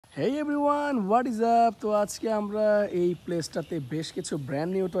Hey everyone, what is up? তো আজকে আমরা এই প্লেসটাতে বেশ কিছু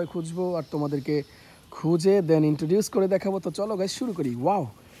ব্র্যান্ড নিউ টয় খুঁজবো আর তোমাদেরকে খুঁজে দেন ইন্ট্রোডিউস করে দেখাবো। তো চলো গাইস শুরু করি। ওয়াও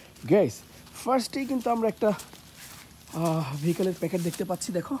গাইস, ফার্স্টেই কিন্তু আমরা একটা ভেহিকলের প্যাকেট দেখতে পাচ্ছি।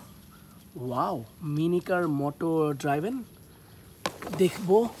 দেখো, ওয়াও, মিনি কার মোটর ড্রাইভেন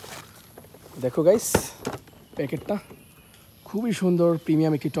দেখবো। দেখো গাইস, প্যাকেটটা খুবই সুন্দর,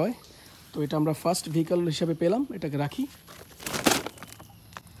 প্রিমিয়াম একটি টয়। তো এটা আমরা ফার্স্ট ভেহিকল হিসাবে পেলাম, এটাকে রাখি।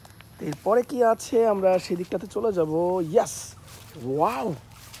 এরপরে কি আছে আমরা সেই দিকটাতে চলে যাব। Yes, wow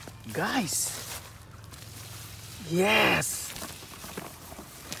guys, yes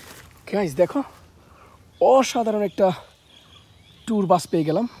guys, দেখো অসাধারণ একটা ট্যুর বাস পেয়ে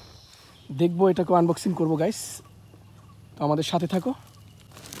গেলাম। দেখবো, এটাকে আনবক্সিং করবো গাইস, তো আমাদের সাথে থাকো।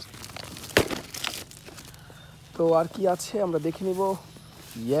 তো আর কি আছে আমরা দেখে নিব।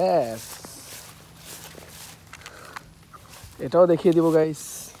 ইয়েস, এটাও দেখিয়ে দিব গাইস।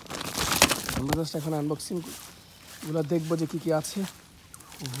 আমরা জাস্ট এখন আনবক্সিং গুলো দেখবো যে কি আছে।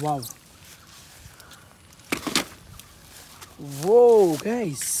 ওয়াও, ও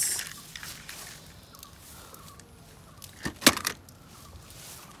গাইস,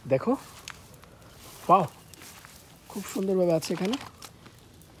 দেখো, ওয়াও, খুব সুন্দরভাবে আছে এখানে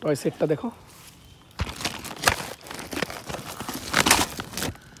টয় সেটটা। দেখো,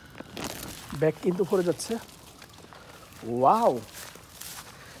 ব্যাগ কিন্তু পড়ে যাচ্ছে। ওয়াও,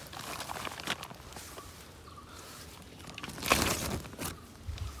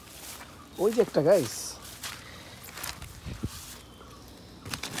 ওই যে একটা গাইস।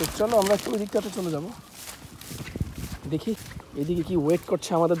 তো চলো আমরা একটু ওই দিকটাতে চলে যাব, দেখি এদিকে কি ওয়েট করছে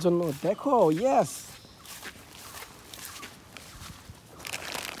আমাদের জন্য। দেখো, ইয়েস,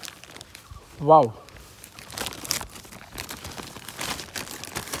 ওয়াও,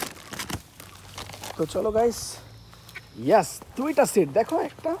 তো চলো গাইস। ইয়েস, দুইটা সেট দেখো,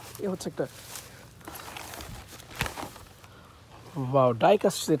 একটা এ হচ্ছে একটা, ওয়াও,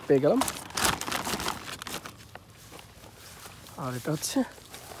 ডাইকাস্ট সেট পেয়ে গেলাম। আর এটা হচ্ছে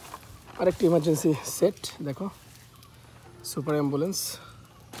আরেকটি ইমার্জেন্সি সেট। দেখো, সুপার অ্যাম্বুলেন্স।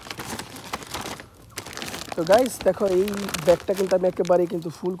 তো গাইস দেখো, এই ব্যাগটা কিন্তু আমি একেবারেই কিন্তু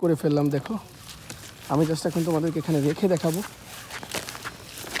ফুল করে ফেললাম। দেখো, আমি জাস্ট এখন তোমাদেরকে এখানে রেখে দেখাবো।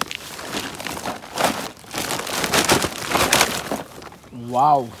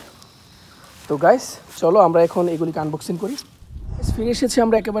 ওয়াও, তো গাইস চলো আমরা এখন এগুলিকে আনবক্সিং করি। ফিরে এসেছি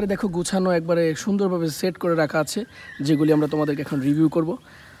আমরা, একেবারে দেখো গুছানো, একবারে সুন্দরভাবে সেট করে রাখা আছে, যেগুলি আমরা তোমাদেরকে এখন রিভিউ করব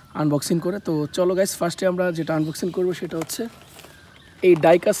আনবক্সিং করে। তো চলো গাইস, ফার্স্টে আমরা যেটা আনবক্সিং করব সেটা হচ্ছে এই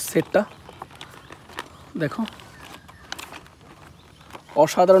ডাইকাস্ট সেটটা। দেখো,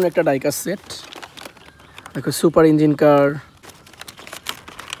 অসাধারণ একটা ডাইকাস্ট সেট। দেখো, সুপার ইঞ্জিন কার।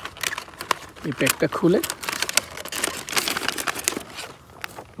 এই প্যাকটা খুলে,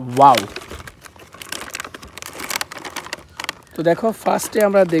 ওয়াও। তো দেখো, ফার্স্টে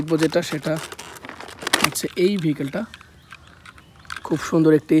আমরা দেখব যেটা, সেটা হচ্ছে এই ভেহিকলটা। খুব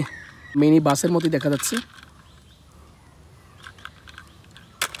সুন্দর একটি মিনি বাসের মতোই দেখা যাচ্ছে।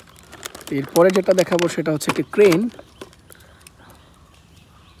 এরপরে যেটা দেখাবো সেটা হচ্ছে একটি ক্রেন,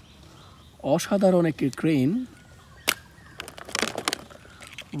 অসাধারণ একটি ক্রেন।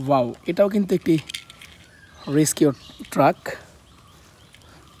 ওয়াও, এটাও কিন্তু একটি রেস্কিউ ট্রাক,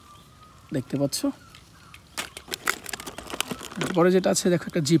 দেখতে পাচ্ছ। এরপরে যেটা আছে দেখো,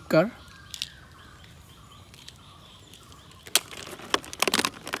 একটা জিপ কার।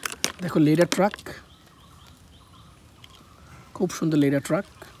 দেখো, লেডার ট্রাক, খুব সুন্দর লেডার ট্রাক।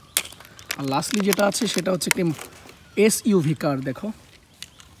 আর লাস্টলি যেটা আছে সেটা হচ্ছে একটি এসইউভি কার। দেখো,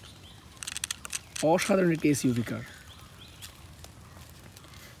 অসাধারণ একটি এসইউভি কার।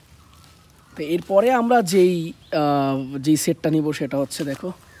 তো এরপরে আমরা যেই সেটটা নিব সেটা হচ্ছে, দেখো,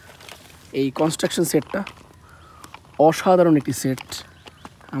 এই কনস্ট্রাকশন সেটটা। অসাধারণ একটি সেট,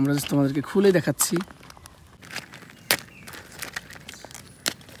 আমরা জাস্ট তোমাদেরকে খুলে দেখাচ্ছি।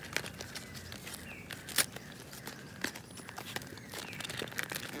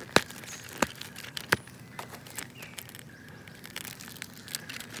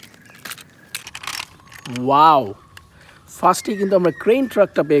 ওয়াও, ফার্স্টেই কিন্তু আমরা ক্রেন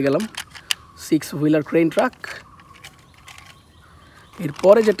ট্রাকটা পেয়ে গেলাম, 6 হুইলার ক্রেন ট্রাক।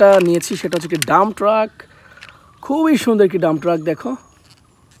 এরপরে যেটা নিয়েছি সেটা হচ্ছে একটি ডাম্প ট্রাক, খুবই সুন্দর একটি ডাম্প ট্রাক। দেখো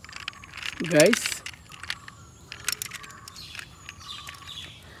গাইস,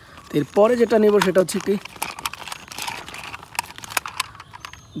 এরপরে যেটা নেব সেটা হচ্ছে একটি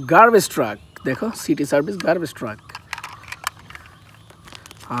গার্বেজ ট্রাক। দেখো, সিটি সার্ভিস গার্বেজ ট্রাক।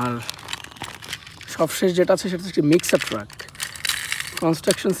 আর সবশেষ যেটা আছে সেটা হচ্ছে mixer truck,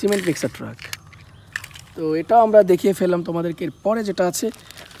 construction cement mixer truck. তো এটাও আমরা দেখিয়ে ফেললাম তোমাদেরকে। এরপরে যেটা আছে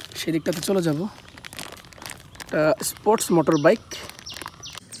সেদিকটাতে চলে যাব। একটা sports motor bike,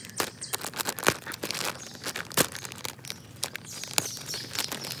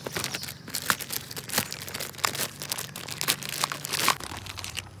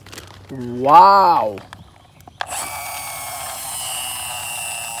 wow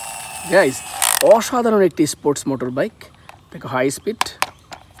guys, অসাধারণ একটি স্পোর্টস মোটর বাইক। দেখো হাই স্পিড,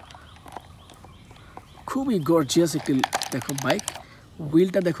 খুবই গর্জিয়াস একটি দেখো বাইক।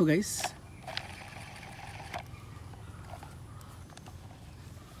 হুইলটা দেখো গাইস,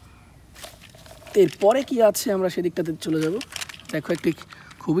 এরপরে কি আছে আমরা সেদিকটাতে চলে যাব। দেখো একটি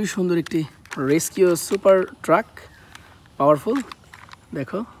খুবই সুন্দর একটি রেস্কিউ সুপার ট্রাক, পাওয়ারফুল।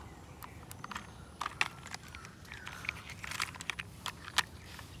 দেখো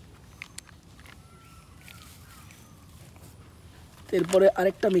এরপরে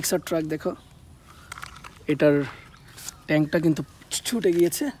আরেকটা মিক্সার ট্রাক, দেখো এটার ট্যাঙ্কটা কিন্তু ছুটে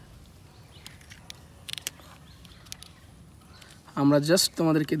গিয়েছে। আমরা জাস্ট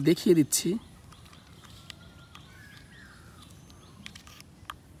তোমাদেরকে দেখিয়ে দিচ্ছি।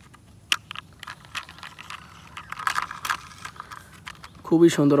 খুবই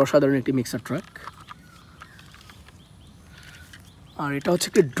সুন্দর অসাধারণ একটি মিক্সার ট্রাক। আর এটা হচ্ছে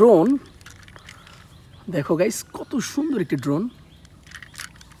একটি ড্রোন, দেখো গাইস কত সুন্দর একটি ড্রোন।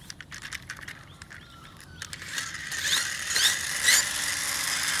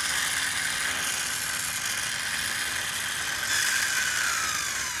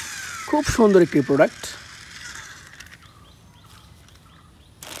 খুব সুন্দর একটি product.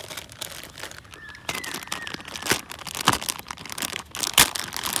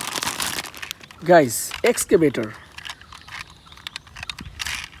 Guys excavator,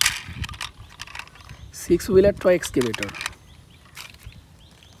 6 wheeler toy excavator.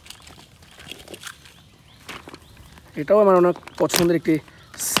 এটাও আমার অনেক পছন্দের একটি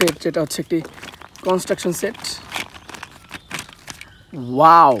সেট, যেটা হচ্ছে একটি কনস্ট্রাকশন সেট।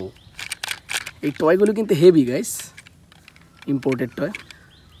 ওয়াও, এই টয়গুলো কিন্তু heavy guys, imported toy.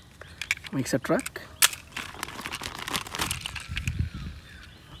 Mixer truck,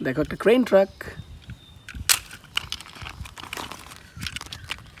 দেখো একটা ক্রেন ট্রাক।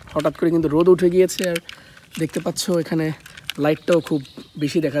 হঠাৎ করে কিন্তু রোদ উঠে গিয়েছে, আর দেখতে পাচ্ছ এখানে লাইটটাও খুব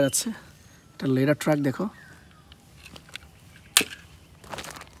বেশি দেখা যাচ্ছে। একটা লেডার ট্রাক দেখো।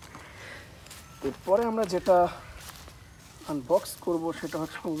 এরপরে আমরা যেটা আনবক্স করব সেটা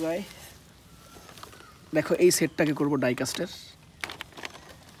হচ্ছে গাইস, দেখো এই সেটটাকে করব ডাইকাস্টের।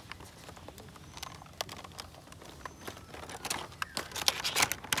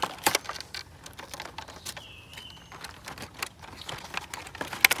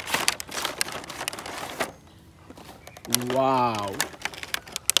 ওয়াও,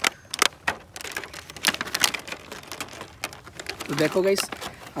 তো দেখো গাইস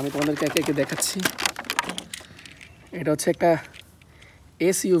আমি তোমাদেরকে একে একে দেখাচ্ছি। এটা হচ্ছে একটা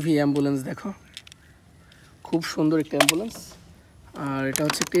এসইউভি অ্যাম্বুলেন্স, দেখো খুব সুন্দর একটা অ্যাম্বুলেন্স। আর এটা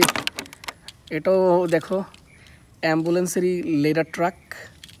হচ্ছে একটি, এটাও দেখো অ্যাম্বুলেন্সেরই লেডার ট্রাক,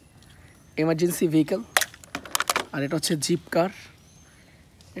 এমার্জেন্সি ভেহিকেল। আর এটা হচ্ছে জিপ কার,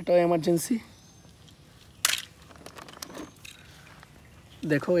 এটাও এমার্জেন্সি।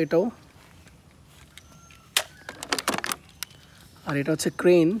 দেখো এটাও। আর এটা হচ্ছে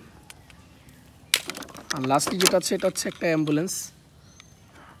ক্রেন। আর লাস্টলি যেটা আছে এটা হচ্ছে একটা অ্যাম্বুলেন্স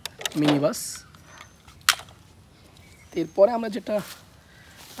মিনি বাস। এরপরে আমরা যেটা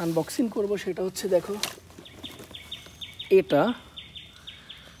আনবক্সিং করব সেটা হচ্ছে দেখো এটা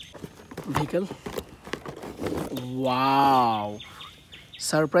ভেহিকেল। ওয়াও,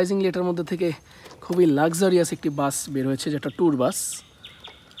 সারপ্রাইজিংলি এটার মধ্যে থেকে খুবই লাক্সারিয়াস একটি বাস বের হয়েছে, যেটা ট্যুর বাস,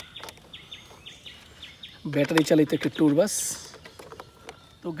 ব্যাটারি চালিত একটি ট্যুর বাস।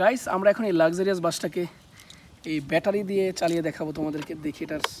 তো গাইস আমরা এখন এই লাক্সারিয়াস বাসটাকে এই ব্যাটারি দিয়ে চালিয়ে দেখাবো তোমাদেরকে। দেখি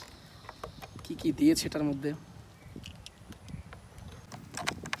এটার কি কি দিয়েছে এটার মধ্যে।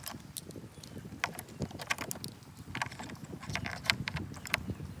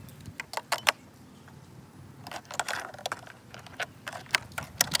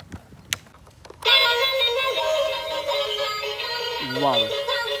 ওয়াও,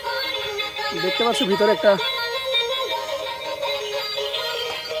 দেখতে পাচ্ছ ভিতরে একটা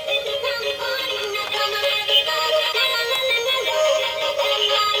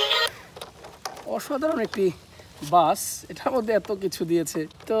অসাধারণ একটি বাস। এটার মধ্যে এত কিছু দিয়েছে।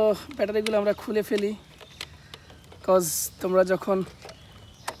 তো ব্যাটারিগুলো আমরা খুলে ফেলি, কজ তোমরা যখন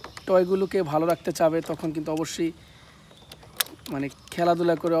টয়গুলোকে ভালো রাখতে চাবে তখন কিন্তু অবশ্যই মানে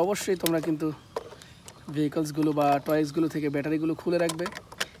খেলাধুলা করে অবশ্যই তোমরা কিন্তু ভেহিকলসগুলো বা টয়েসগুলো থেকে ব্যাটারিগুলো খুলে রাখবে।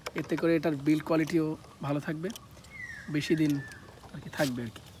 এতে করে এটার বিল্ড কোয়ালিটিও ভালো থাকবে, বেশি দিন আর কি থাকবে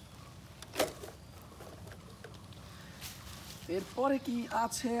আর কি। এরপরে কি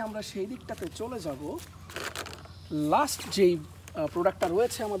আছে আমরা সেই দিকটাতে চলে যাব। লাস্ট যেই প্রোডাক্টটা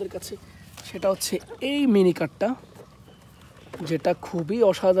রয়েছে আমাদের কাছে সেটা হচ্ছে এই মিনি কারটা, যেটা খুবই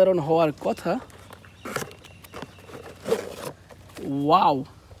অসাধারণ হওয়ার কথা। ওয়াও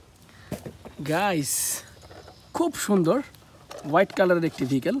গাইস, খুব সুন্দর হোয়াইট কালারের একটি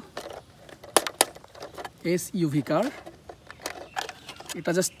ভেহিকেল, এসইউভি কার।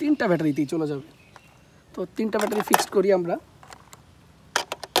 এটা জাস্ট 3টা ব্যাটারিতেই চলে যাবে। তো 3টা ব্যাটারি ফিক্সড করি আমরা।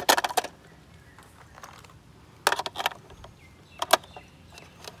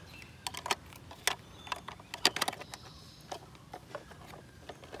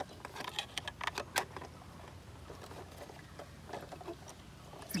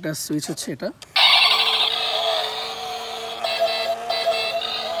 এটা সুইচ হচ্ছে এটা।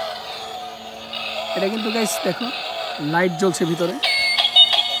 এটা কিন্তু গাইস দেখো লাইট জ্বলছে ভিতরে।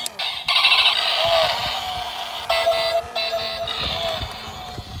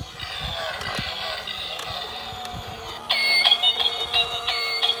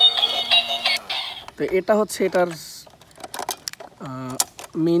 তো এটা হচ্ছে এটার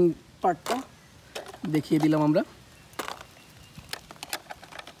মেইন পার্টটা দেখিয়ে দিলাম আমরা।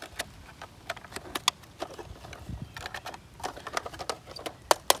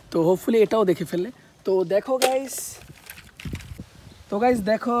 তো হোপফুলি এটাও দেখে ফেললে। তো দেখো গাইস,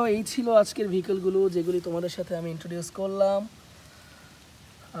 দেখো এই ছিল আজকের ভেহিকেলগুলো যেগুলি তোমাদের সাথে আমি ইন্ট্রোডিউস করলাম।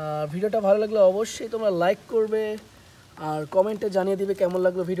 ভিডিওটা ভালো লাগলে অবশ্যই তোমরা লাইক করবে আর কমেন্টে জানিয়ে দিবে কেমন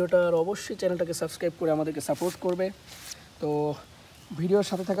লাগলো ভিডিওটা, আর অবশ্যই চ্যানেলটাকে সাবস্ক্রাইব করে আমাদেরকে সাপোর্ট করবে। তো ভিডিওর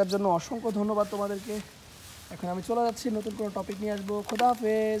সাথে থাকার জন্য অসংখ্য ধন্যবাদ তোমাদেরকে। এখন আমি চলে যাচ্ছি, নতুন কোনো টপিক নিয়ে আসবো। খোদা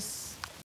হাফেজ।